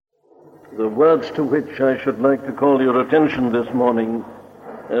The words to which I should like to call your attention this morning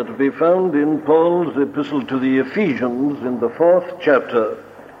are to be found in Paul's epistle to the Ephesians in the 4th chapter,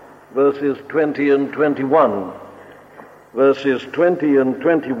 verses 20 and 21. Verses 20 and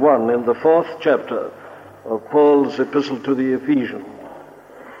 21 in the 4th chapter of Paul's epistle to the Ephesians.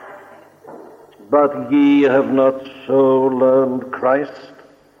 But ye have not so learned Christ,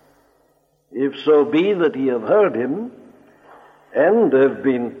 if so be that ye have heard him, and have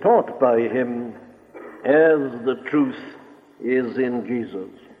been taught by him, as the truth is in Jesus.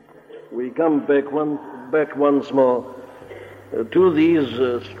 We come back once more to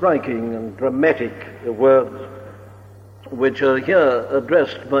these striking and dramatic words which are here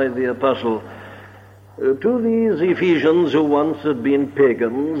addressed by the apostle to these Ephesians who once had been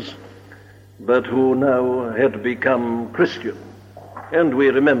pagans, but who now had become Christian. And we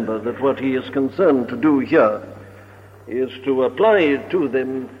remember that what he is concerned to do here is to apply to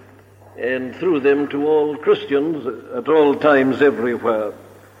them and through them to all Christians at all times everywhere.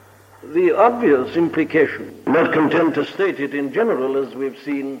 The obvious implication, not content to state it in general as we've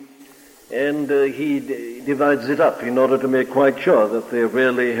seen, and he divides it up in order to make quite sure that they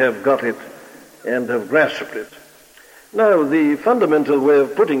really have got it and have grasped it. Now, the fundamental way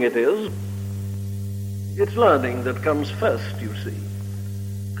of putting it is, it's learning that comes first, you see.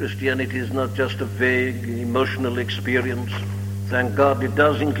 Christianity is not just a vague, emotional experience. Thank God it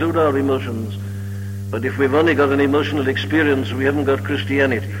does include our emotions. But if we've only got an emotional experience, we haven't got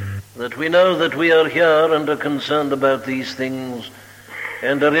Christianity. That we know that we are here and are concerned about these things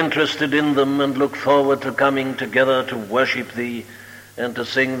and are interested in them and look forward to coming together to worship thee and to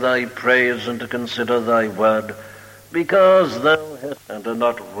sing thy praise and to consider thy word, because thou hast and are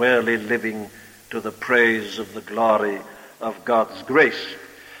not really living to the praise of the glory of God's grace.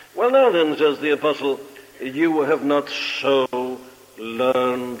 Well, now then, says the apostle, you have not so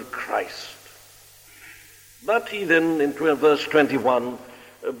learned Christ. But he then, in verse 21,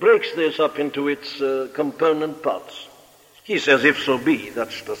 breaks this up into its component parts. He says, if so be,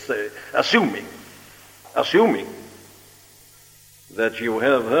 that's to say, assuming that you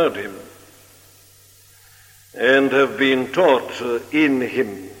have heard him and have been taught in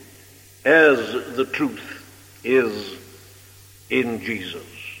him as the truth is in Jesus.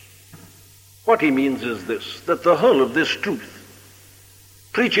 What he means is this, that the whole of this truth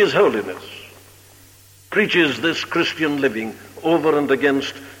preaches holiness, preaches this Christian living over and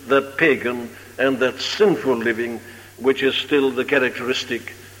against that pagan and that sinful living which is still the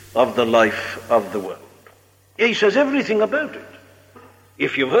characteristic of the life of the world. He says everything about it.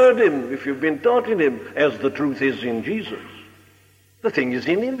 If you've heard him, if you've been taught in him as the truth is in Jesus, the thing is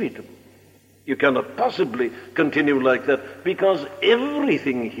inevitable. You cannot possibly continue like that because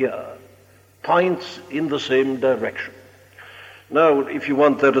everything here points in the same direction. Now, if you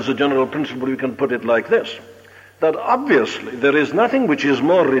want that as a general principle, you can put it like this, that obviously there is nothing which is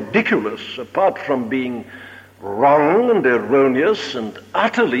more ridiculous, apart from being wrong and erroneous and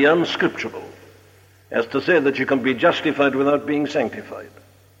utterly unscriptural, as to say that you can be justified without being sanctified,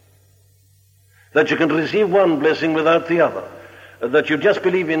 that you can receive one blessing without the other, that you just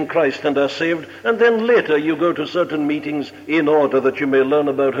believe in Christ and are saved, and then later you go to certain meetings in order that you may learn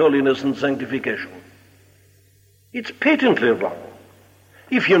about holiness and sanctification. It's patently wrong.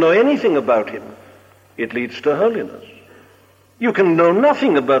 If you know anything about him, it leads to holiness. You can know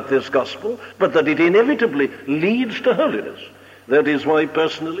nothing about this gospel, but that it inevitably leads to holiness. That is why,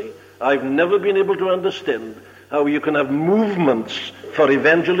 personally, I've never been able to understand how you can have movements for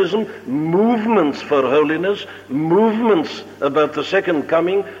evangelism, movements for holiness, movements about the second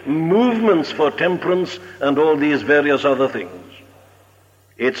coming, movements for temperance, and all these various other things.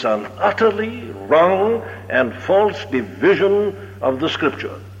 It's an utterly wrong and false division of the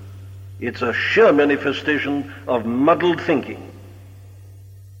Scripture. It's a sheer manifestation of muddled thinking.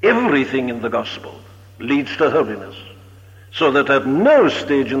 Everything in the gospel leads to holiness, so that at no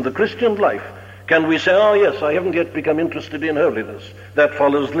stage in the Christian life can we say, oh yes, I haven't yet become interested in holiness. That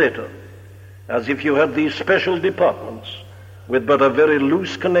follows later. As if you had these special departments with but a very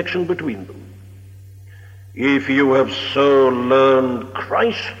loose connection between them. If you have so learned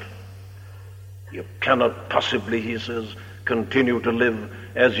Christ, you cannot possibly, he says, continue to live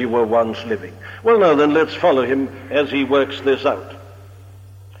as you were once living. Well, now then, let's follow him as he works this out.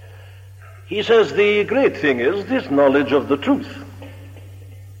 He says the great thing is this knowledge of the truth,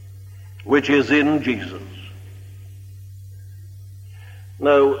 which is in Jesus.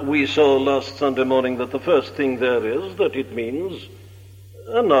 Now, we saw last Sunday morning that the first thing there is that it means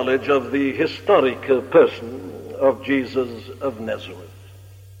a knowledge of the historic person of Jesus of Nazareth.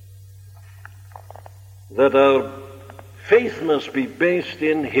 That our Faith must be based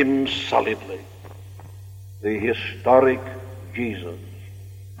in him solidly, the historic Jesus.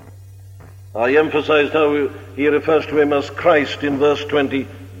 I emphasized how he refers to him as Christ in verse 20,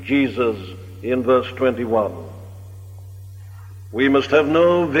 Jesus in verse 21. We must have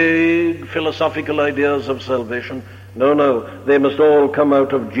no vague philosophical ideas of salvation. No, they must all come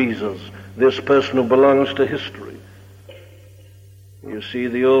out of Jesus, this person who belongs to history. You see,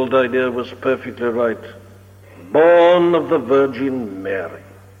 the old idea was perfectly right. Born of the Virgin Mary,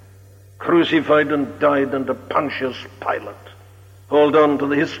 crucified and died under Pontius Pilate. Hold on to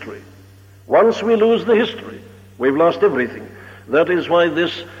the history. Once we lose the history, we've lost everything. That is why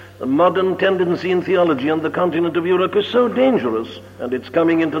this modern tendency in theology on the continent of Europe is so dangerous, and it's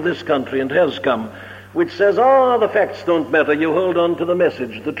coming into this country and has come, which says, the facts don't matter, you hold on to the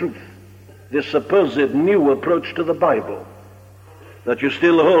message, the truth. This supposed new approach to the Bible, that you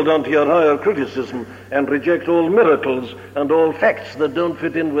still hold on to your higher criticism and reject all miracles and all facts that don't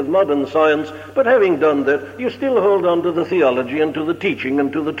fit in with modern science, but having done that, you still hold on to the theology and to the teaching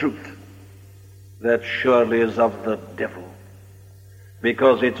and to the truth. That surely is of the devil,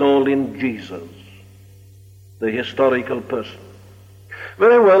 because it's all in Jesus, the historical person.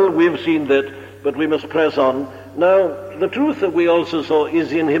 Very well, we've seen that, but we must press on. Now, the truth that we also saw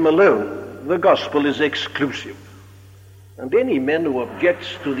is in him alone. The gospel is exclusive. And any man who objects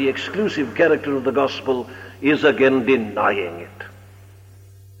to the exclusive character of the gospel is again denying it.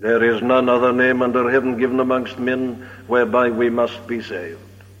 There is none other name under heaven given amongst men whereby we must be saved.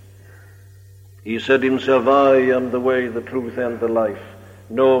 He said himself, I am the way, the truth, and the life.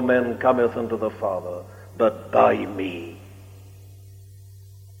 No man cometh unto the Father but by me.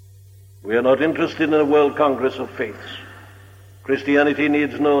 We are not interested in a world congress of faiths. Christianity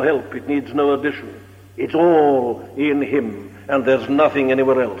needs no help. It needs no addition. It's all in him, and there's nothing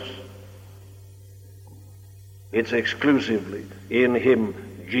anywhere else. It's exclusively in him,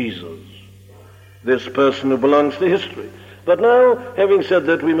 Jesus, this person who belongs to history. But now, having said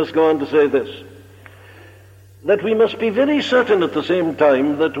that, we must go on to say this, that we must be very certain at the same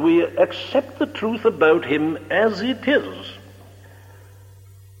time that we accept the truth about him as it is.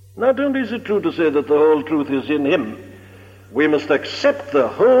 Not only is it true to say that the whole truth is in him, we must accept the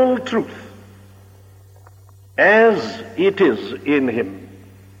whole truth as it is in him.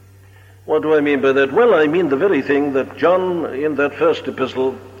 What do I mean by that? Well, I mean the very thing that John in that first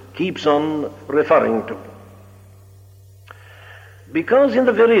epistle keeps on referring to. Because in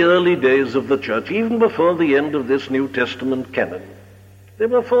the very early days of the church, even before the end of this New Testament canon, there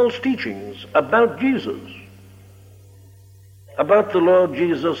were false teachings about Jesus, about the Lord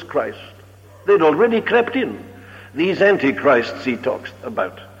Jesus Christ. They'd already crept in. These antichrists he talks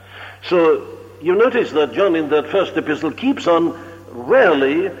about. So you notice that John in that first epistle keeps on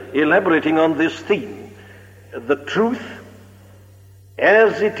rarely elaborating on this theme, the truth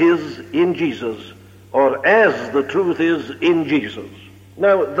as it is in Jesus, or as the truth is in Jesus.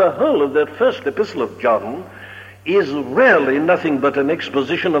 Now, the whole of that first epistle of John is rarely nothing but an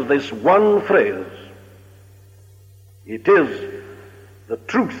exposition of this one phrase. It is the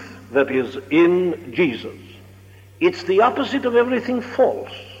truth that is in Jesus. It's the opposite of everything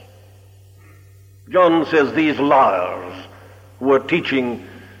false. John says these liars who are teaching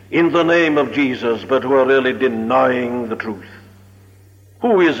in the name of Jesus, but who are really denying the truth.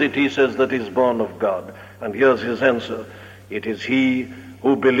 Who is it, he says, that is born of God? And here's his answer. It is he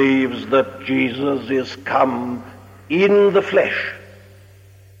who believes that Jesus is come in the flesh.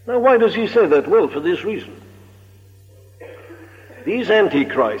 Now, why does he say that? Well, for this reason. These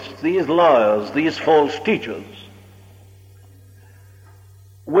antichrists, these liars, these false teachers,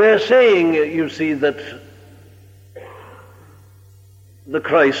 were saying, you see, that the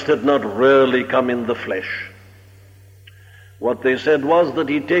Christ had not really come in the flesh. What they said was that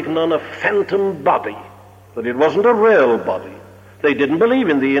he'd taken on a phantom body, that it wasn't a real body. They didn't believe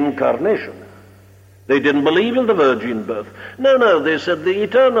in the incarnation. They didn't believe in the virgin birth. No, they said the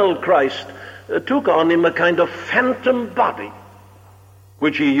eternal Christ took on him a kind of phantom body,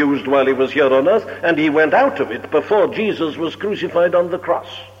 which he used while he was here on earth, and he went out of it before Jesus was crucified on the cross.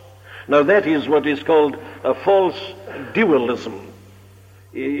 Now that is what is called a false dualism.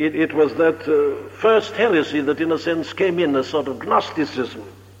 It was that first heresy that in a sense came in, a sort of Gnosticism.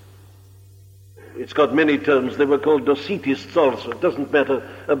 It's got many terms. They were called Docetists also. It doesn't matter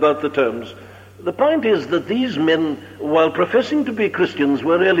about the terms. The point is that these men, while professing to be Christians,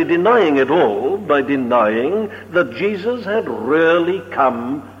 were really denying it all by denying that Jesus had really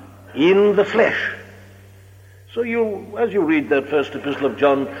come in the flesh. So as you read that first epistle of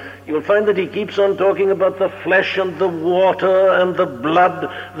John, you'll find that he keeps on talking about the flesh and the water and the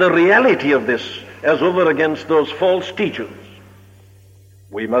blood, the reality of this as over against those false teachers.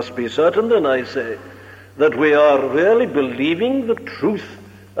 We must be certain, then, I say, that we are really believing the truth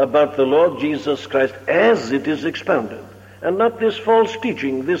about the Lord Jesus Christ as it is expounded, and not this false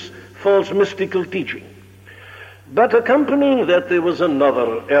teaching, this false mystical teaching. But accompanying that, there was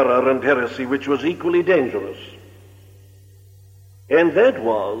another error and heresy which was equally dangerous. And that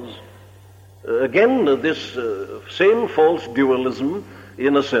was, again, this same false dualism,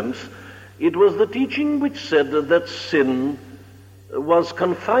 in a sense. It was the teaching which said that sin was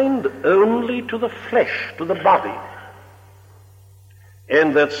confined only to the flesh, to the body,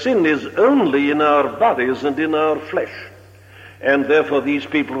 and that sin is only in our bodies and in our flesh. And therefore these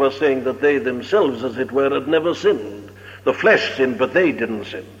people were saying that they themselves, as it were, had never sinned. The flesh sinned, but they didn't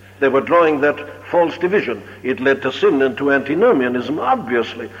sin. They were drawing that false division. It led to sin and to antinomianism,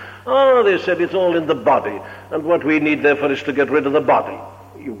 obviously. They said it's all in the body, and what we need therefore is to get rid of the body.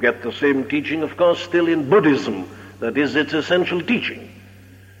 You get the same teaching, of course, still in Buddhism. That is its essential teaching.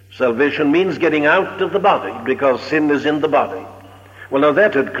 Salvation means getting out of the body, because sin is in the body. Well, now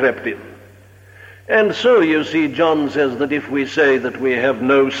that had crept in. And so, you see, John says that if we say that we have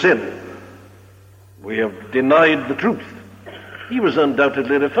no sin, we have denied the truth. He was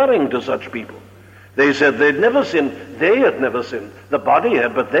undoubtedly referring to such people. They said they'd never sinned. They had never sinned. The body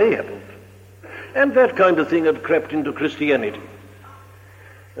had, but they hadn't. And that kind of thing had crept into Christianity.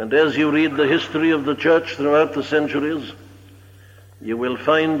 And as you read the history of the church throughout the centuries, you will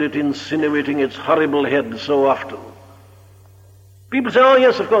find it insinuating its horrible head so often. People say, oh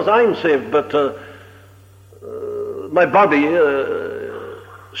yes, of course I'm saved, but my body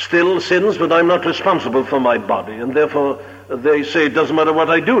still sins, but I'm not responsible for my body. And therefore they say it doesn't matter what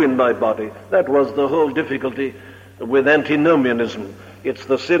I do in my body. That was the whole difficulty with antinomianism. It's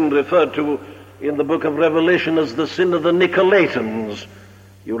the sin referred to in the book of Revelation as the sin of the Nicolaitans.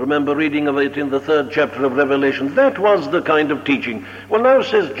 You remember reading of it in the 3rd chapter of Revelation. That was the kind of teaching. Well, now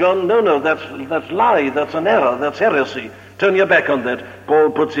says John, no, that's lie, that's an error, that's heresy. Turn your back on that.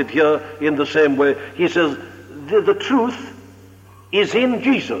 Paul puts it here in the same way. He says, the truth is in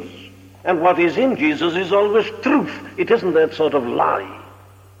Jesus. And what is in Jesus is always truth. It isn't that sort of lie.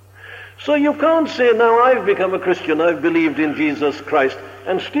 So you can't say, now I've become a Christian, I've believed in Jesus Christ,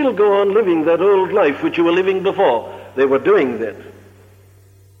 and still go on living that old life which you were living before. They were doing that.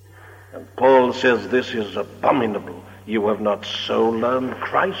 And Paul says this is abominable. You have not so learned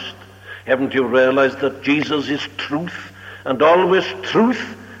Christ. Haven't you realized that Jesus is truth, and always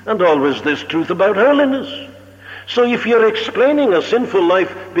this truth about holiness? So if you're explaining a sinful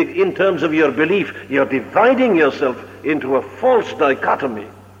life in terms of your belief, you're dividing yourself into a false dichotomy,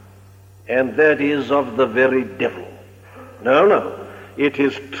 and that is of the very devil. No, it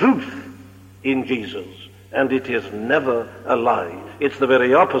is truth in Jesus, and it is never a lie. It's the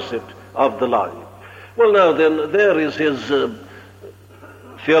very opposite of the lie. Well, now then, there is his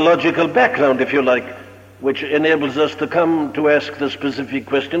theological background, if you like, which enables us to come to ask the specific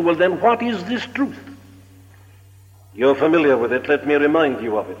question, well then, what is this truth? You're familiar with it, let me remind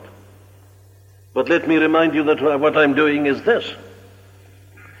you of it. But let me remind you that what I'm doing is this.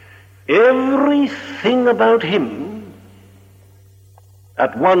 Everything about him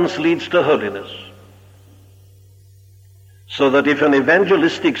at once leads to holiness. So that if an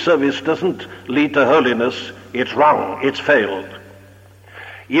evangelistic service doesn't lead to holiness, it's wrong, it's failed.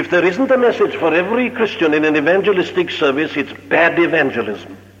 If there isn't a message for every Christian in an evangelistic service, it's bad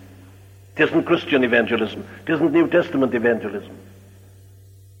evangelism. It isn't Christian evangelism. It isn't New Testament evangelism.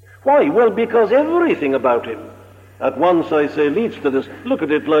 Why? Well, because everything about him at once, I say, leads to this. Look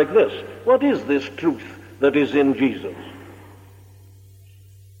at it like this. What is this truth that is in Jesus?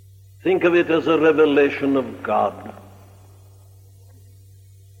 Think of it as a revelation of God.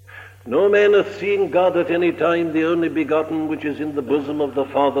 No man hath seen God at any time, the only begotten which is in the bosom of the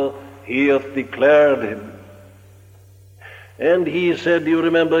Father, he hath declared him. And he said, you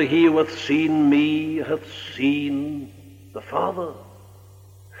remember, he who hath seen me hath seen the Father.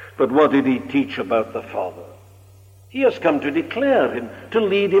 But what did he teach about the Father? He has come to declare him, to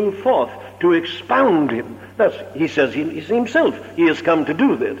lead him forth, to expound him. He says himself, he has come to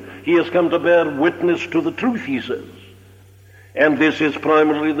do that. He has come to bear witness to the truth, he says. And this is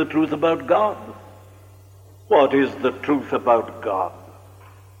primarily the truth about God. What is the truth about God?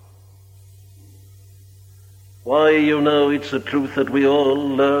 Why, it's a truth that we all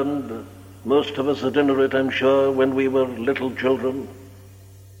learned, most of us at any rate, I'm sure, when we were little children.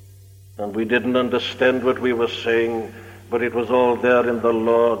 And we didn't understand what we were saying, but it was all there in the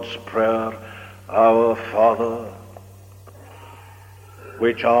Lord's Prayer. Our Father,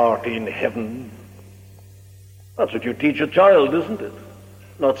 which art in heaven. That's what you teach a child, isn't it?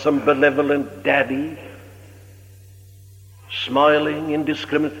 not some benevolent daddy, smiling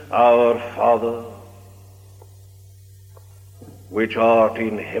indiscriminately. Our Father, which art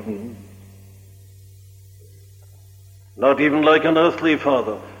in heaven. Not even like an earthly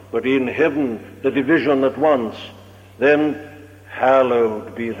father, but in heaven, the division at once. Then,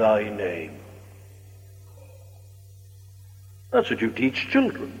 hallowed be thy name. That's what you teach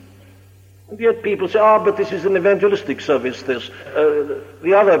children. And yet people say, but this is an evangelistic service, this.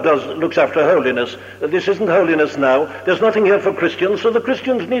 The other looks after holiness. This isn't holiness now. There's nothing here for Christians, so the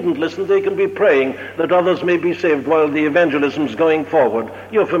Christians needn't listen. They can be praying that others may be saved while the evangelism's going forward.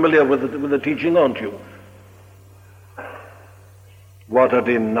 You're familiar with the teaching, aren't you? What a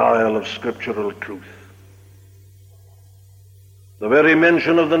denial of scriptural truth. The very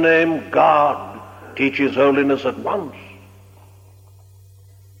mention of the name God teaches holiness at once.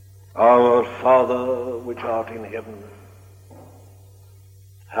 Our Father, which art in heaven,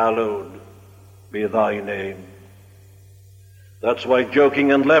 hallowed be thy name. That's why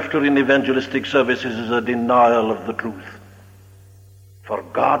joking and laughter in evangelistic services is a denial of the truth. For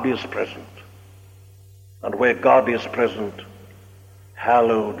God is present. And where God is present,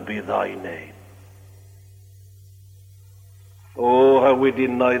 hallowed be thy name. Oh, how we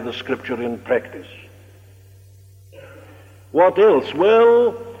deny the scripture in practice. What else?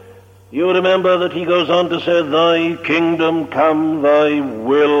 Well, you remember that he goes on to say, thy kingdom come, thy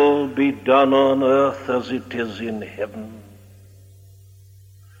will be done on earth as it is in heaven.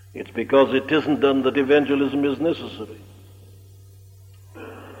 It's because it isn't done that evangelism is necessary.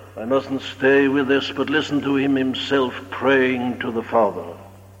 I mustn't stay with this, but listen to him himself praying to the Father.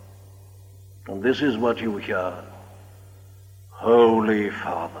 And this is what you hear. Holy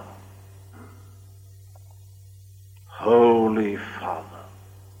Father. Holy Father.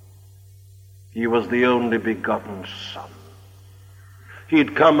 He was the only begotten Son.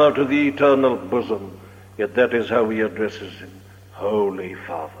 He'd come out of the eternal bosom, yet that is how he addresses him. Holy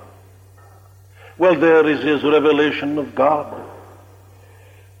Father. Well, there is his revelation of God.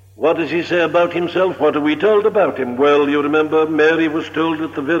 What does he say about himself? What are we told about him? Well, you remember Mary was told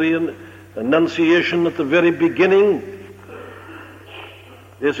at the very Annunciation at the very beginning.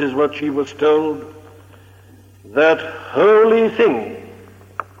 This is what she was told. That holy thing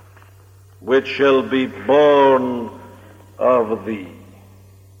which shall be born of thee.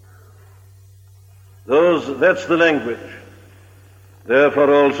 That's the language.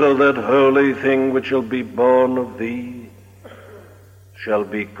 Therefore also that holy thing which shall be born of thee shall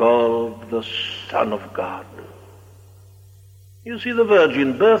be called the Son of God. You see, the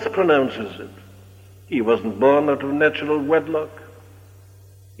virgin birth pronounces it. He wasn't born out of natural wedlock.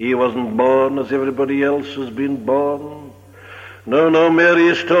 He wasn't born as everybody else has been born. No, Mary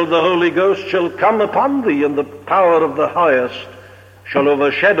is told the Holy Ghost shall come upon thee, and the power of the highest shall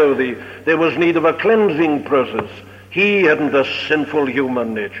overshadow thee. There was need of a cleansing process. He hadn't a sinful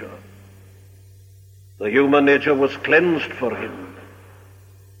human nature. The human nature was cleansed for him.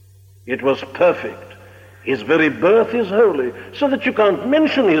 It was perfect. His very birth is holy, so that you can't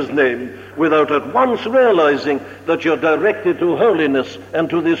mention his name without at once realizing that you're directed to holiness and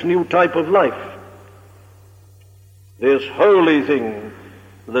to this new type of life. This holy thing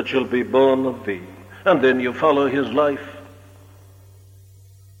that shall be born of thee. And then you follow his life.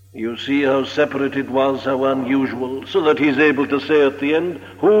 You see how separate it was, how unusual, so that he's able to say at the end,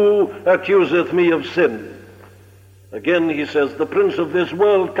 who accuseth me of sin? Again he says, the prince of this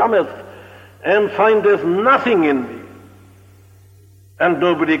world cometh and findeth nothing in me. And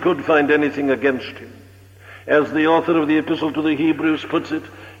nobody could find anything against him. As the author of the Epistle to the Hebrews puts it,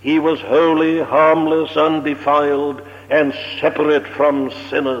 he was holy, harmless, undefiled, and separate from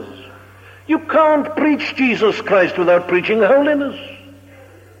sinners. You can't preach Jesus Christ without preaching holiness.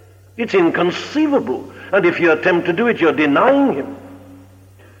 It's inconceivable. And if you attempt to do it, you're denying him.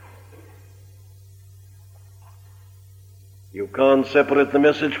 You can't separate the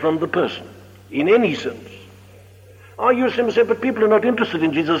message from the person in any sense. Or you simply say, but people are not interested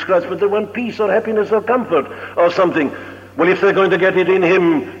in Jesus Christ, but they want peace or happiness or comfort or something. Well, if they're going to get it in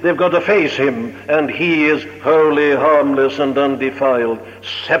him, they've got to face him, and he is holy, harmless, and undefiled,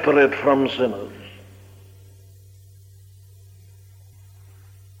 separate from sinners.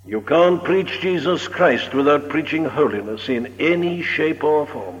 You can't preach Jesus Christ without preaching holiness in any shape or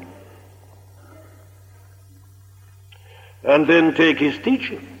form. And then take his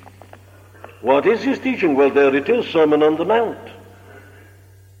teaching. What is his teaching? Well, there it is, Sermon on the Mount.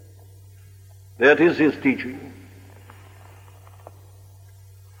 That is his teaching.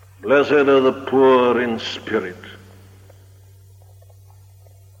 Blessed are the poor in spirit.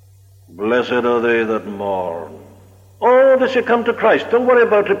 Blessed are they that mourn. Oh, they say, come to Christ. Don't worry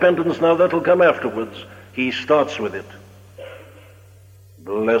about repentance now. That'll come afterwards. He starts with it.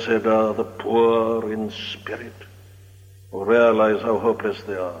 Blessed are the poor in spirit, who realize how hopeless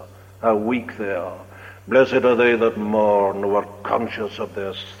they are, how weak they are. Blessed are they that mourn, who are conscious of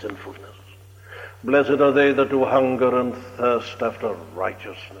their sinfulness. Blessed are they that do hunger and thirst after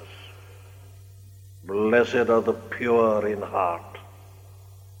righteousness. Blessed are the pure in heart,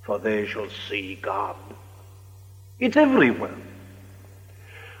 for they shall see God. It's everywhere.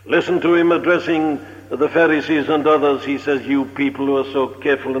 Listen to him addressing the Pharisees and others. He says, you people who are so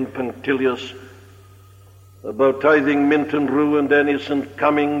careful and punctilious about tithing mint and rue and anise and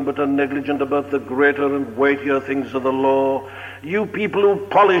cumming, but are negligent about the greater and weightier things of the law. You people who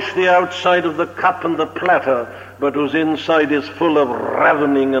polish the outside of the cup and the platter, but whose inside is full of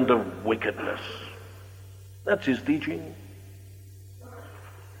ravening and of wickedness. That's his teaching.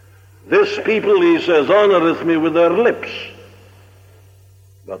 This people, he says, honoreth me with their lips,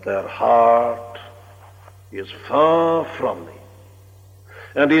 but their heart is far from me.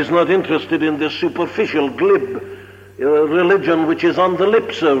 And he's not interested in this superficial, glib religion which is on the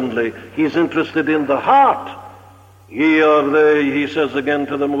lips only. He's interested in the heart. Ye are they, he says again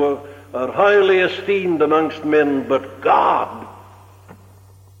to them, who are highly esteemed amongst men, but God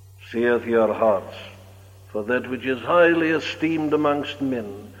seeth your hearts. For that which is highly esteemed amongst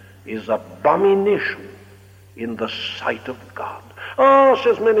men is abomination in the sight of God. Oh,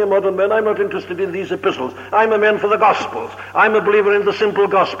 says many a modern man, I'm not interested in these epistles. I'm a man for the Gospels. I'm a believer in the simple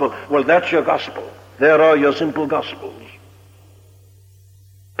gospel. Well, that's your gospel. There are your simple gospels.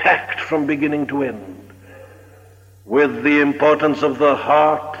 Packed from beginning to end with the importance of the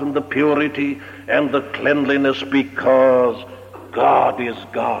heart and the purity and the cleanliness, because God is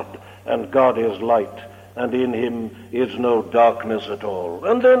God and God is light, and in him is no darkness at all.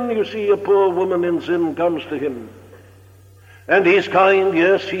 And then you see a poor woman in sin comes to him. And he's kind,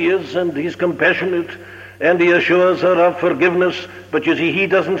 yes, he is, and he's compassionate, and he assures her of forgiveness. But you see, he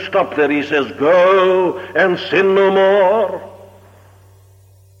doesn't stop there. He says, go and sin no more.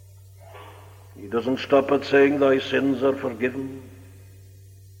 He doesn't stop at saying, thy sins are forgiven.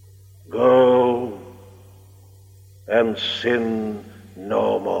 Go and sin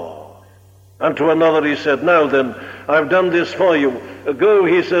no more. And to another he said, now then, I've done this for you. Go,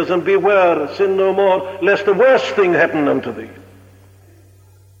 he says, and beware, sin no more, lest the worst thing happen unto thee.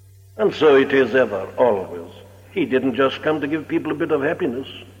 And so it is ever, always. He didn't just come to give people a bit of happiness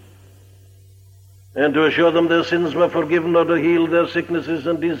and to assure them their sins were forgiven or to heal their sicknesses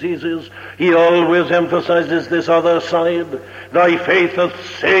and diseases. He always emphasizes this other side. Thy faith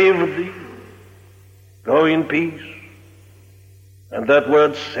hath saved thee. Go in peace. And that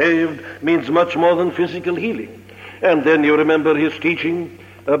word saved means much more than physical healing. And then you remember his teaching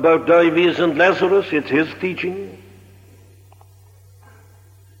about Dives and Lazarus. It's his teaching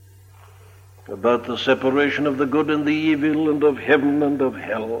about the separation of the good and the evil and of heaven and of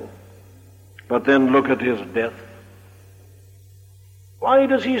hell. But then look at his death. Why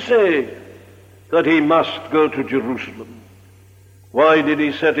does he say that he must go to Jerusalem? Why did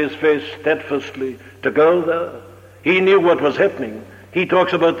he set his face steadfastly to go there? He knew what was happening. He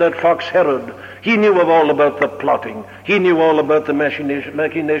talks about that fox Herod. He knew all about the plotting. He knew all about the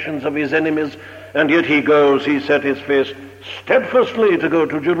machinations of his enemies. And yet he goes, he set his face steadfastly to go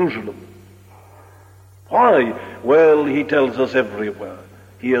to Jerusalem. Why? Well, he tells us everywhere.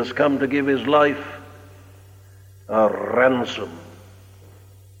 He has come to give his life a ransom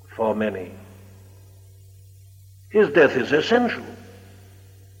for many. His death is essential.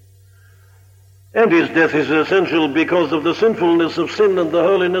 And his death is essential because of the sinfulness of sin and the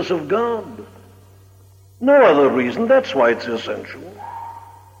holiness of God. No other reason. That's why it's essential.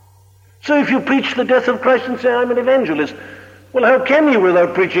 So if you preach the death of Christ and say, I'm an evangelist, well, how can you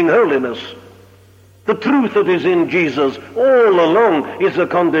without preaching holiness? The truth that is in Jesus all along is a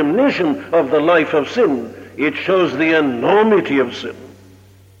condemnation of the life of sin. It shows the enormity of sin.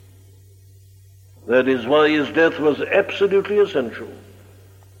 That is why his death was absolutely essential.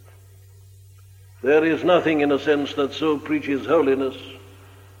 There is nothing, in a sense, that so preaches holiness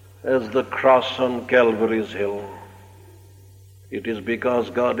as the cross on Calvary's hill. It is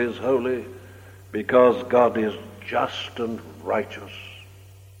because God is holy, because God is just and righteous,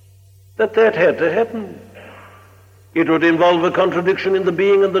 that had to happen. It would involve a contradiction in the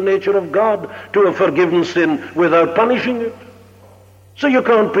being and the nature of God to have forgiven sin without punishing it. So you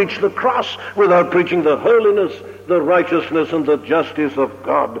can't preach the cross without preaching the holiness, the righteousness, and the justice of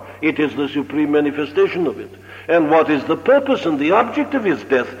God. It is the supreme manifestation of it. And what is the purpose and the object of his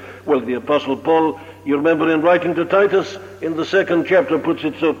death? Well, the Apostle Paul, you remember in writing to Titus, in the 2nd chapter, puts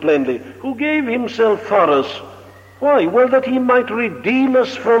it so plainly, who gave himself for us Why? Well, that he might redeem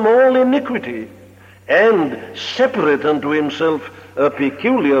us from all iniquity and separate unto himself a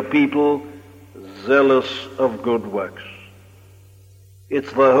peculiar people, zealous of good works.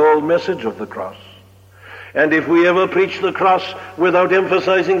 It's the whole message of the cross. And if we ever preach the cross without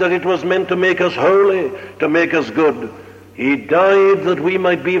emphasizing that it was meant to make us holy, to make us good, he died that we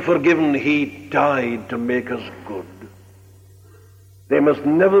might be forgiven. He died to make us good. They must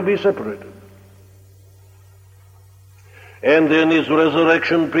never be separated. And then his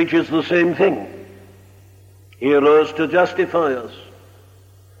resurrection preaches the same thing. He rose to justify us,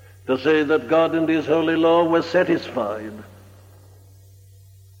 to say that God and his holy law were satisfied.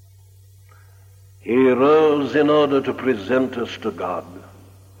 He rose in order to present us to God,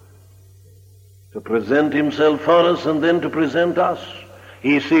 to present himself for us and then to present us.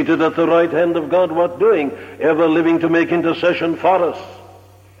 He's seated at the right hand of God, what doing? Ever living to make intercession for us.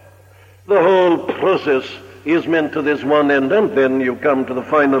 The whole process is meant to this one end, and then you come to the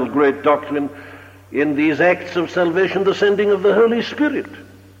final great doctrine in these acts of salvation, the sending of the Holy Spirit.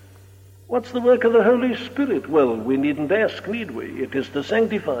 What's the work of the Holy Spirit? Well, we needn't ask, need we? It is to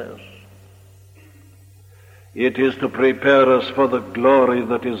sanctify us. It is to prepare us for the glory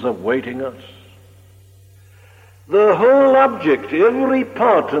that is awaiting us. The whole object, every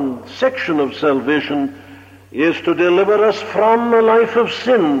part and section of salvation is to deliver us from a life of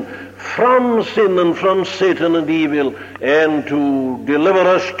sin and from Satan and evil, and to deliver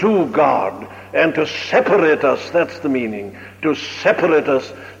us to God, and to separate us, that's the meaning, to separate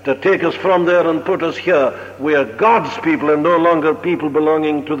us, to take us from there and put us here. We are God's people and no longer people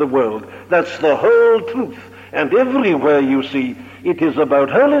belonging to the world. That's the whole truth. And everywhere you see, it is about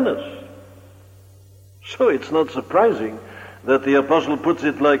holiness. So it's not surprising that the apostle puts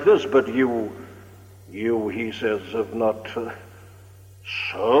it like this, but you, he says, have not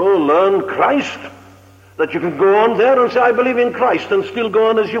so learned Christ that you can go on there and say, I believe in Christ, and still go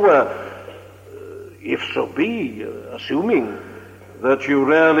on as you were. If so be, assuming that you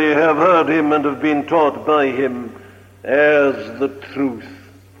really have heard him and have been taught by him as the truth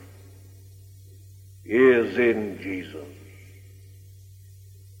is in Jesus.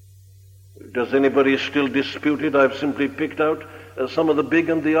 Does anybody still dispute it? I've simply picked out some of the big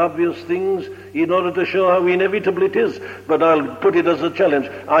and the obvious things in order to show how inevitable it is. But I'll put it as a challenge.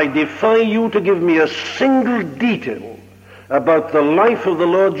 I defy you to give me a single detail about the life of the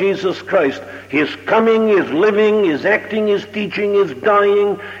Lord Jesus Christ, his coming, his living, his acting, his teaching, his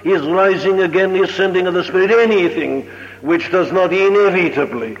dying, his rising again, his sending of the Spirit, anything which does not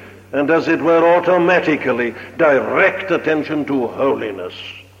inevitably and as it were automatically direct attention to holiness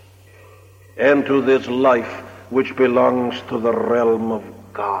and to this life which belongs to the realm of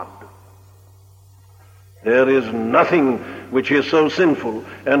God. There is nothing which is so sinful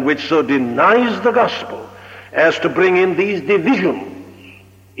and which so denies the gospel as to bring in these divisions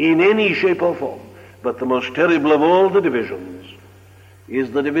in any shape or form. But the most terrible of all the divisions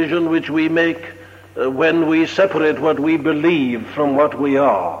is the division which we make when we separate what we believe from what we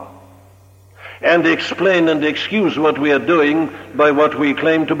are, and explain and excuse what we are doing by what we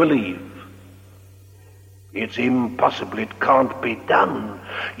claim to believe. It's impossible. It can't be done.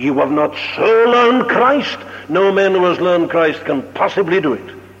 You have not so learned Christ. No man who has learned Christ can possibly do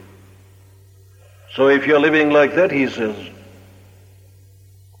it. So if you're living like that, he says,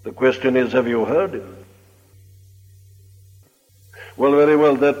 the question is, have you heard him? Well, very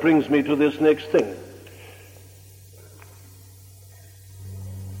well, that brings me to this next thing.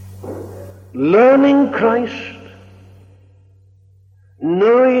 Learning Christ,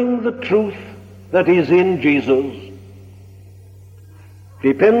 knowing the truth that is in Jesus,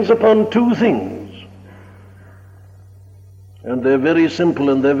 depends upon two things. And they're very simple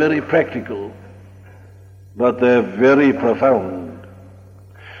and they're very practical, but they're very profound.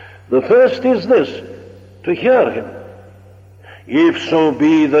 The first is this, to hear him. If so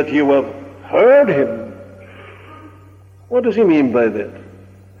be that you have heard him. What does he mean by that?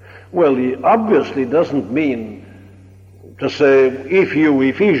 Well, he obviously doesn't mean to say, if you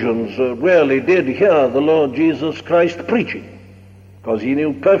Ephesians really did hear the Lord Jesus Christ preaching, because he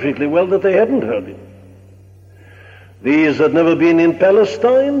knew perfectly well that they hadn't heard him. These had never been in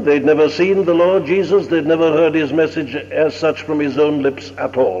Palestine, they'd never seen the Lord Jesus, they'd never heard his message as such from his own lips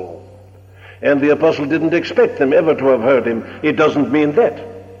at all. And the apostle didn't expect them ever to have heard him. It doesn't mean that.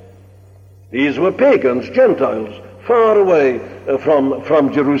 These were pagans, Gentiles, far away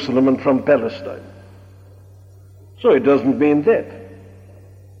from Jerusalem and from Palestine. So it doesn't mean that.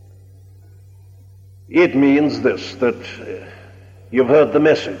 It means this, that you've heard the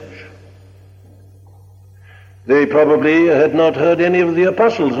message. They probably had not heard any of the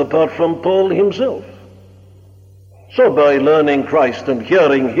apostles apart from Paul himself. So by learning Christ and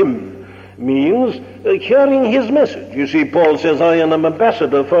hearing him means hearing his message. You see, Paul says, I am an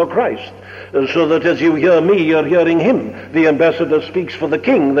ambassador for Christ. So that as you hear me, you're hearing him. The ambassador speaks for the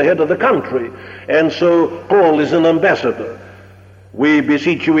king, the head of the country. And so Paul is an ambassador. We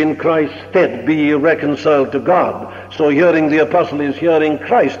beseech you in Christ's stead, be ye reconciled to God. So hearing the apostle is hearing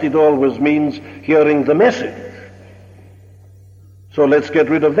Christ. It always means hearing the message. So let's get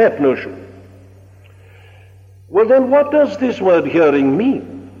rid of that notion. Well, then what does this word hearing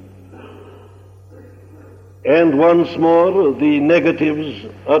mean? And once more, the negatives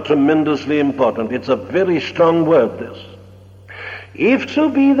are tremendously important. It's a very strong word, this. If so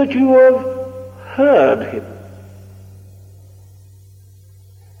be that you have heard him.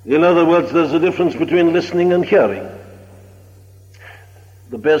 In other words, there's a difference between listening and hearing.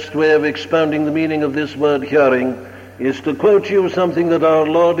 The best way of expounding the meaning of this word hearing is to quote you something that our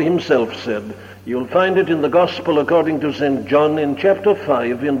Lord himself said. You'll find it in the Gospel according to St. John in chapter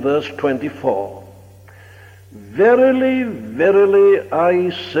 5 in verse 24. Verily, verily, I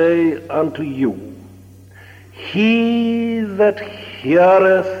say unto you, he that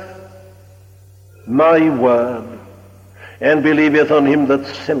heareth my word and believeth on him that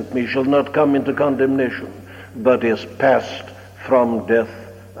sent me shall not come into condemnation, but is passed from death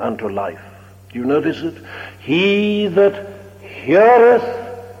unto life. Do you notice it? He that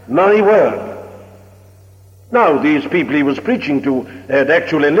heareth my word. Now, these people he was preaching to had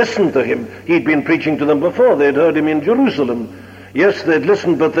actually listened to him. He'd been preaching to them before. They'd heard him in Jerusalem. Yes, they'd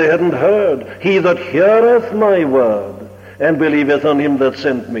listened, but they hadn't heard. He that heareth my word and believeth on him that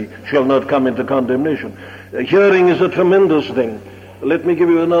sent me shall not come into condemnation. Hearing is a tremendous thing. Let me give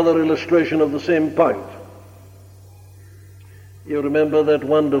you another illustration of the same point. You remember that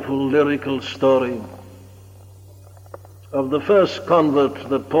wonderful lyrical story of the first convert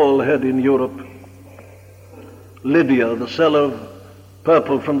that Paul had in Europe, Lydia, the seller of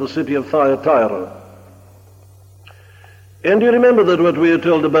purple from the city of Thyatira. And you remember that what we are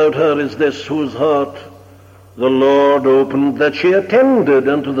told about her is this, whose heart the Lord opened, that she attended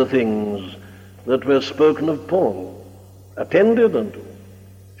unto the things that were spoken of Paul. Attended unto.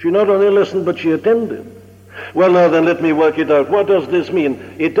 She not only listened, but she attended. Well, now then, let me work it out. What does this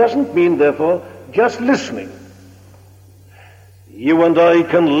mean? It doesn't mean, therefore, just listening. You and I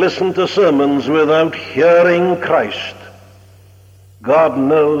can listen to sermons without hearing Christ. God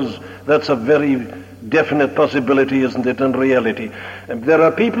knows that's a very definite possibility, isn't it, in reality? And there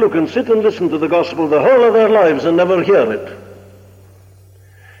are people who can sit and listen to the gospel the whole of their lives and never hear it.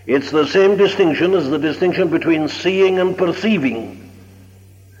 It's the same distinction as the distinction between seeing and perceiving.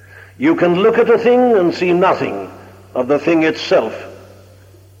 You can look at a thing and see nothing of the thing itself.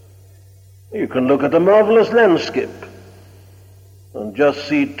 You can look at a marvelous landscape and just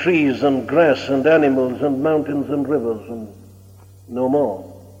see trees and grass and animals and mountains and rivers and no more.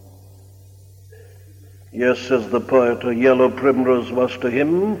 Yes, says the poet, a yellow primrose was to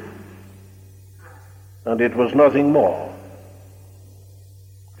him, and it was nothing more.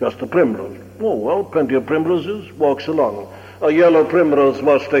 Just a primrose. Oh, well, plenty of primroses, walks along. A yellow primrose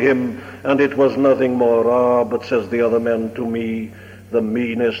was to him, and it was nothing more. Ah, but says the other man, to me, the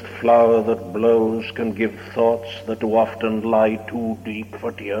meanest flower that blows can give thoughts that too often lie too deep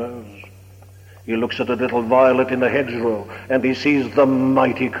for tears. He looks at a little violet in a hedgerow, and he sees the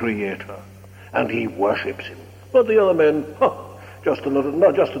mighty Creator, and he worships him. But the other man, just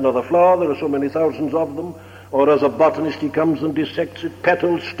another flower, there are so many thousands of them. Or as a botanist, he comes and dissects it,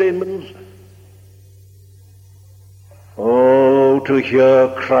 petals, stamens. Oh, to hear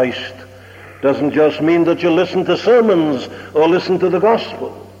Christ doesn't just mean that you listen to sermons or listen to the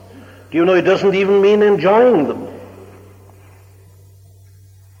gospel. Do you know, it doesn't even mean enjoying them.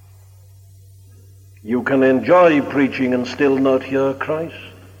 You can enjoy preaching and still not hear Christ.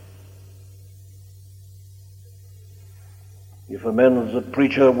 If a man is a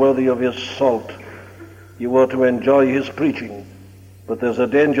preacher worthy of his salt, you ought to enjoy his preaching. But there's a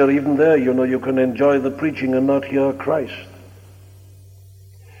danger even there. You know, you can enjoy the preaching and not hear Christ.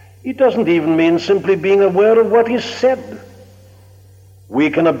 It doesn't even mean simply being aware of what is said. We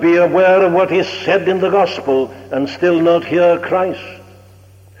can be aware of what is said in the gospel and still not hear Christ.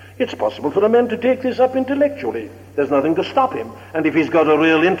 It's possible for a man to take this up intellectually. There's nothing to stop him. And if he's got a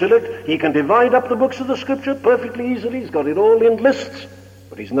real intellect, he can divide up the books of the Scripture perfectly easily. He's got it all in lists.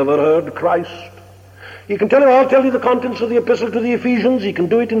 But he's never heard Christ. He can tell him, I'll tell you the contents of the epistle to the Ephesians. He can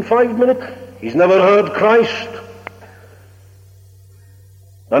do it in 5 minutes. He's never heard Christ.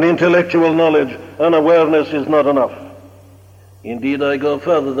 An intellectual knowledge, an awareness is not enough. Indeed, I go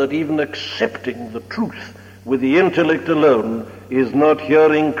further, that even accepting the truth with the intellect alone is not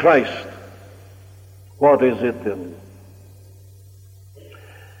hearing Christ. What is it then?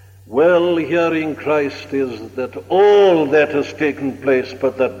 Well, hearing Christ is that all that has taken place,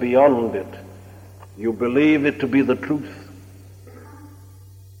 but that beyond it, you believe it to be the truth.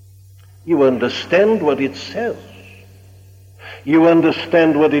 You understand what it says. You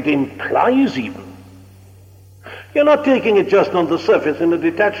understand what it implies even. You're not taking it just on the surface in a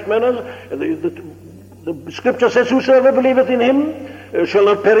detached manner. The Scripture says, whosoever believeth in him shall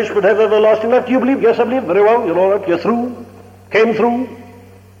not perish but have everlasting life. Do you believe? Yes, I believe. Very well. You're all right. You're through. Came through.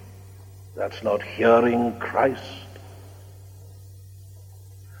 That's not hearing Christ.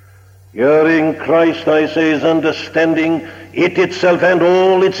 Hearing Christ, I say, is understanding it itself and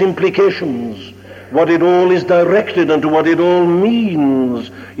all its implications, what it all is directed and to what it all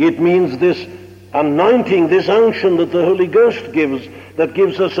means. It means this anointing, this unction that the Holy Ghost gives, that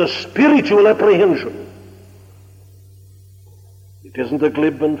gives us a spiritual apprehension. It isn't a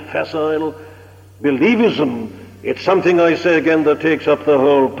glib and facile believism. It's something, I say again, that takes up the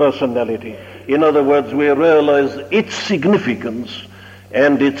whole personality. In other words, we realize its significance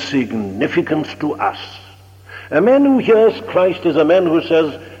and its significance to us. A man who hears Christ is a man who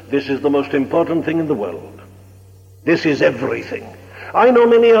says, this is the most important thing in the world. This is everything. I know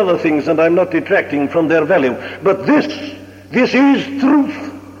many other things, and I'm not detracting from their value, but this is truth.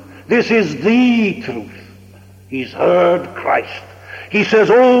 This is the truth. He's heard Christ. He says,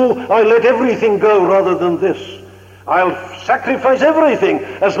 oh, I let everything go rather than this. I'll sacrifice everything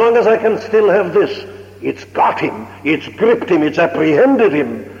as long as I can still have this. It's got him, it's gripped him, it's apprehended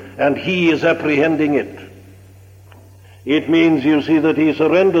him, and he is apprehending it. It means, you see, that he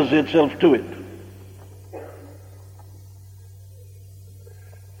surrenders himself to it.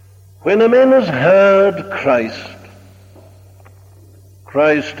 When a man has heard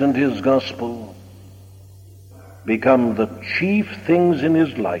Christ and his gospel become the chief things in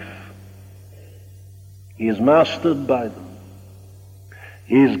his life. He is mastered by them.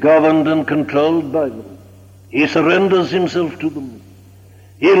 He is governed and controlled by them. He surrenders himself to them.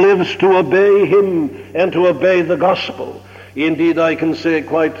 He lives to obey him and to obey the gospel. Indeed, I can say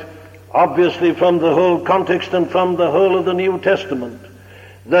quite obviously from the whole context and from the whole of the New Testament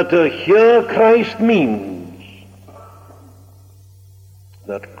that to hear Christ means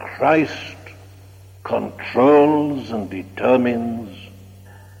that Christ controls and determines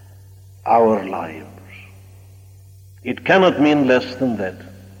our lives. It cannot mean less than that.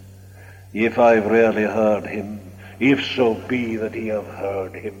 If I've really heard him, if so be that ye have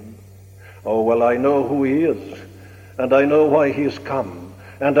heard him. Oh, well, I know who he is, and I know why he has come,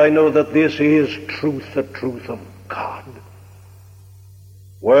 and I know that this is truth, the truth of God.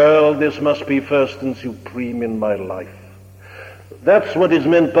 Well, this must be first and supreme in my life. That's what is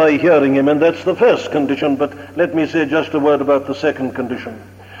meant by hearing him, and that's the first condition, but let me say just a word about the second condition.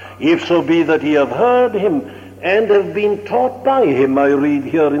 If so be that ye have heard him and have been taught by him, I read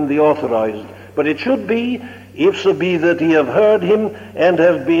here in the Authorized, but it should be, if so be that ye have heard him and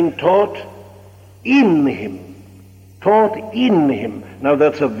have been taught in him. Taught in him. Now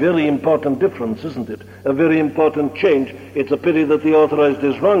that's a very important difference, isn't it? A very important change. It's a pity that the Authorized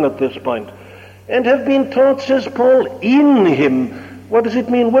is wrong at this point. And have been taught, says Paul, in him. What does it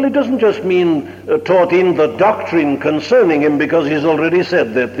mean? Well, it doesn't just mean taught in the doctrine concerning him, because he's already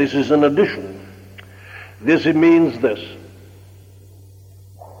said that. This is an addition. This means this,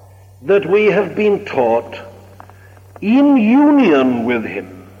 that we have been taught in union with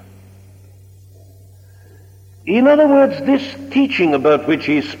him. In other words, this teaching about which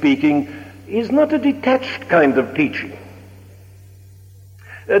he's speaking is not a detached kind of teaching.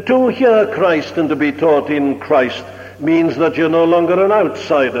 To hear Christ and to be taught in Christ means that you're no longer an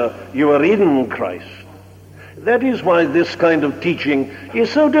outsider, you are in Christ. That is why this kind of teaching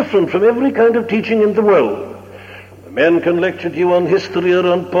is so different from every kind of teaching in the world. Men can lecture to you on history or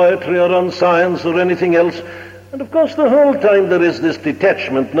on poetry or on science or anything else, and of course the whole time there is this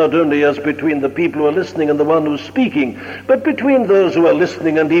detachment, not only as between the people who are listening and the one who's speaking, but between those who are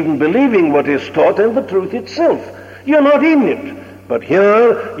listening and even believing what is taught and the truth itself. You're not in it. But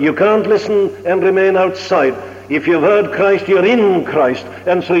here, you can't listen and remain outside. If you've heard Christ, you're in Christ,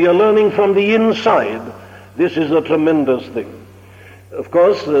 and so you're learning from the inside. This is a tremendous thing. Of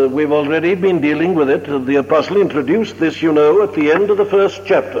course, we've already been dealing with it. The apostle introduced this, you know, at the end of the first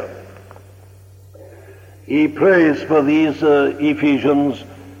chapter. He prays for these Ephesians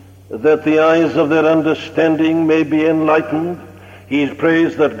that the eyes of their understanding may be enlightened. He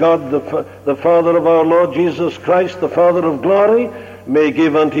prays that God, the Father of our Lord Jesus Christ, the Father of glory, may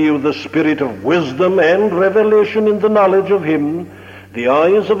give unto you the spirit of wisdom and revelation in the knowledge of him, The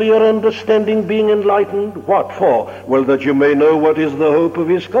eyes of your understanding being enlightened, what for? Well, that you may know what is the hope of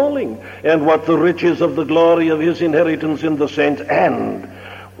his calling, and what the riches of the glory of his inheritance in the saints, and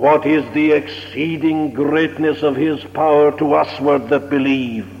what is the exceeding greatness of his power to usward that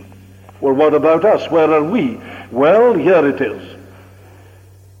believe. Well, what about us? Where are we? Well, here it is.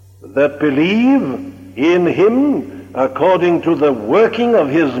 That believe in him according to the working of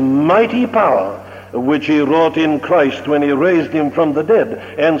his mighty power, which he wrought in Christ when he raised him from the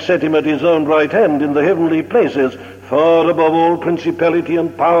dead and set him at his own right hand in the heavenly places, far above all principality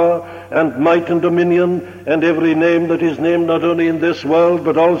and power and might and dominion and every name that is named, not only in this world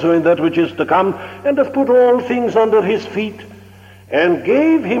but also in that which is to come, and hath put all things under his feet, and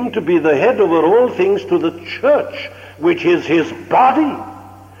gave him to be the head over all things to the church, which is his body,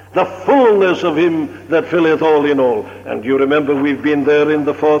 the fullness of him that filleth all in all. And you remember we've been there in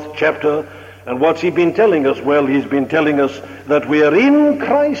the 4th chapter, and what's he been telling us? Well, he's been telling us that we are in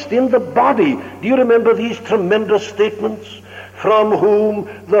Christ, in the body. Do you remember these tremendous statements? From whom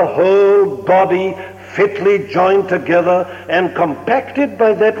the whole body, fitly joined together and compacted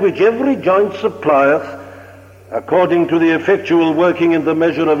by that which every joint supplieth, according to the effectual working in the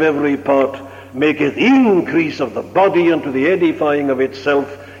measure of every part, maketh increase of the body unto the edifying of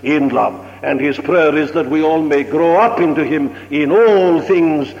itself in love. And his prayer is that we all may grow up into him in all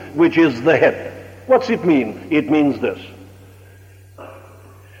things, which is the head. What's it mean? It means this: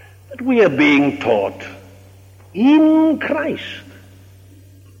 that we are being taught in Christ.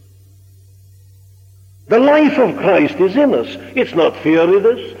 The life of Christ is in us. It's not theory,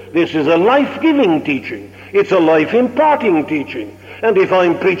 this. This is a life-giving teaching. It's a life-imparting teaching. And if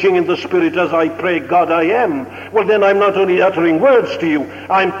I'm preaching in the Spirit as I pray God I am, well, then I'm not only uttering words to you,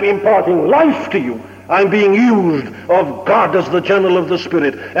 I'm imparting life to you. I'm being used of God as the channel of the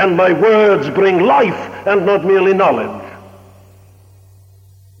Spirit, and my words bring life and not merely knowledge.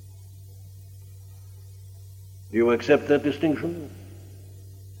 Do you accept that distinction?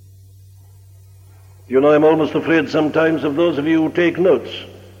 You know, I'm almost afraid sometimes of those of you who take notes,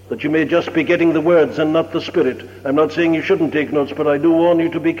 that you may just be getting the words and not the Spirit. I'm not saying you shouldn't take notes, but I do warn you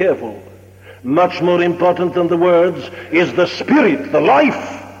to be careful. Much more important than the words is the Spirit, the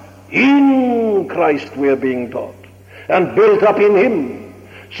life. In Christ we are being taught and built up in him,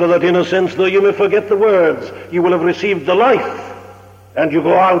 so that in a sense, though you may forget the words, you will have received the life, and you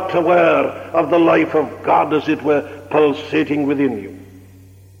go out aware of the life of God, as it were, pulsating within you.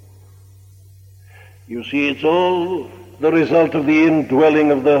 You see, it's all the result of the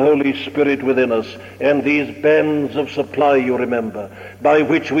indwelling of the Holy Spirit within us, and these bands of supply, you remember, by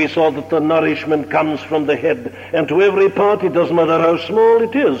which we saw that the nourishment comes from the head, and to every part, it doesn't matter how small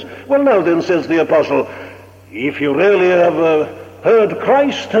it is. Well, now then, says the apostle, if you really have heard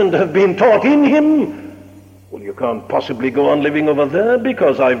Christ and have been taught in him, well, you can't possibly go on living over there,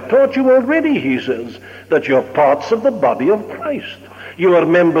 because I've taught you already, he says, that you're parts of the body of Christ. You are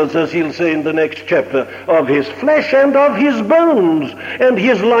members, as he'll say in the next chapter, of his flesh and of his bones. And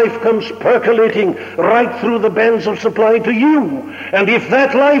his life comes percolating right through the bands of supply to you. And if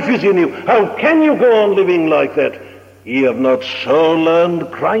that life is in you, how can you go on living like that? Ye have not so learned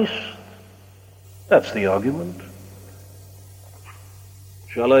Christ. That's the argument.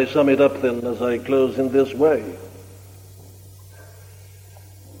 Shall I sum it up then as I close in this way?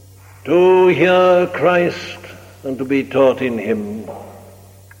 To hear Christ and to be taught in him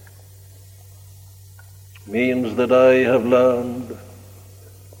means that I have learned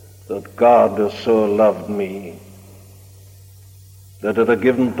that God has so loved me that at a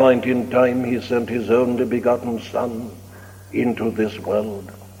given point in time he sent his only begotten Son into this world,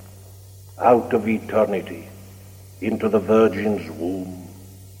 out of eternity, into the Virgin's womb.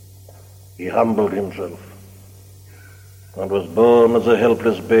 He humbled himself and was born as a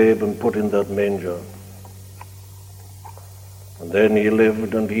helpless babe and put in that manger. And then he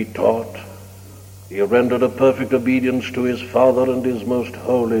lived and he taught. He rendered a perfect obedience to his Father and his most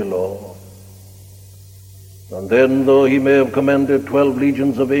holy law. And then, though he may have commanded 12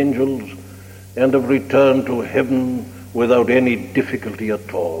 legions of angels and have returned to heaven without any difficulty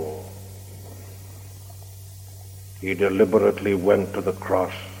at all, he deliberately went to the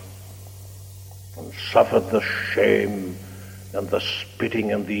cross and suffered the shame and the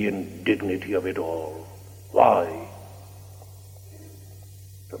spitting and the indignity of it all. Why?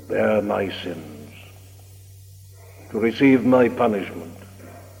 To bear my sins, to receive my punishment,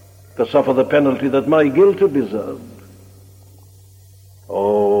 to suffer the penalty that my guilt had deserved.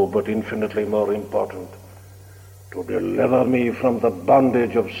 Oh, but infinitely more important, to deliver me from the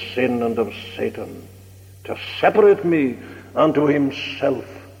bondage of sin and of Satan, to separate me unto himself,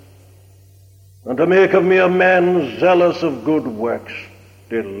 and to make of me a man zealous of good works,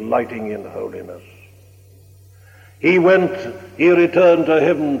 delighting in holiness. He returned to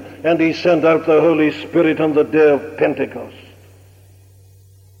heaven, and he sent out the Holy Spirit on the day of Pentecost.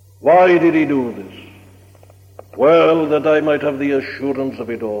 Why did he do this? Well, that I might have the assurance of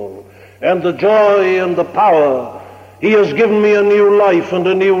it all, and the joy and the power. He has given me a new life and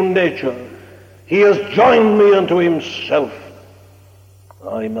a new nature. He has joined me unto himself.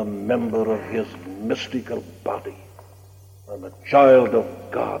 I'm a member of his mystical body. I'm a child of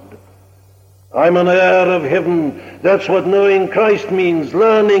God. I'm an heir of heaven. That's what knowing Christ means,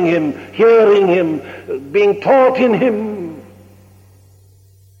 learning him, hearing him, being taught in him.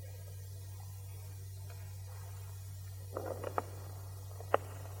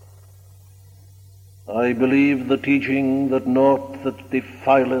 I believe the teaching that naught that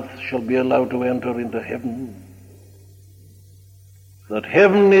defileth shall be allowed to enter into heaven, that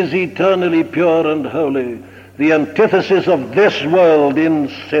heaven is eternally pure and holy, the antithesis of this world in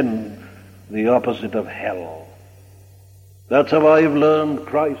sin, the opposite of hell. That's how I've learned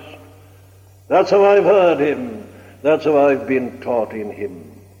Christ. That's how I've heard him. That's how I've been taught in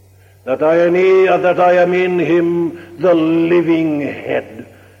him. That I am in him, the living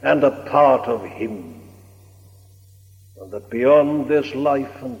head, and a part of him. And that beyond this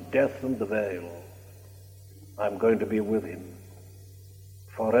life and death and the veil, I'm going to be with him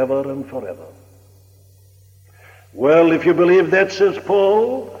forever and forever. Well, if you believe that, says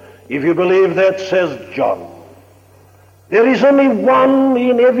Paul, if you believe that, says John, there is only one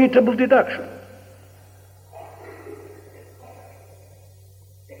inevitable deduction.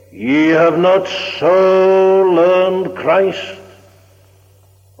 Ye have not so learned Christ,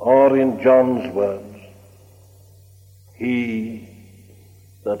 or in John's words, he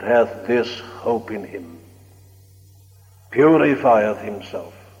that hath this hope in him purifieth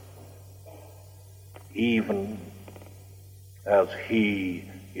himself, even as he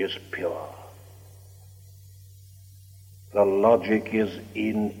is pure. The logic is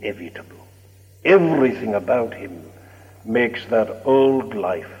inevitable. Everything about him makes that old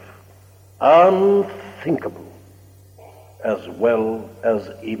life unthinkable as well as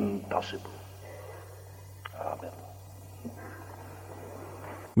impossible. Amen.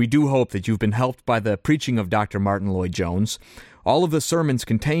 We do hope that you've been helped by the preaching of Dr. Martyn Lloyd-Jones. All of the sermons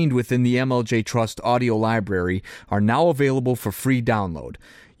contained within the MLJ Trust audio library are now available for free download.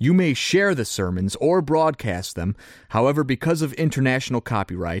 You may share the sermons or broadcast them. However, because of international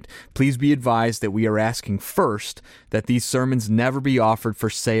copyright, please be advised that we are asking first that these sermons never be offered for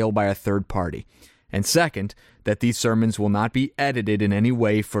sale by a third party. And second, that these sermons will not be edited in any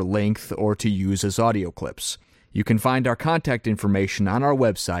way for length or to use as audio clips. You can find our contact information on our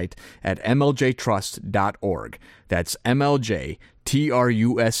website at mljtrust.org. That's mljtrust.org.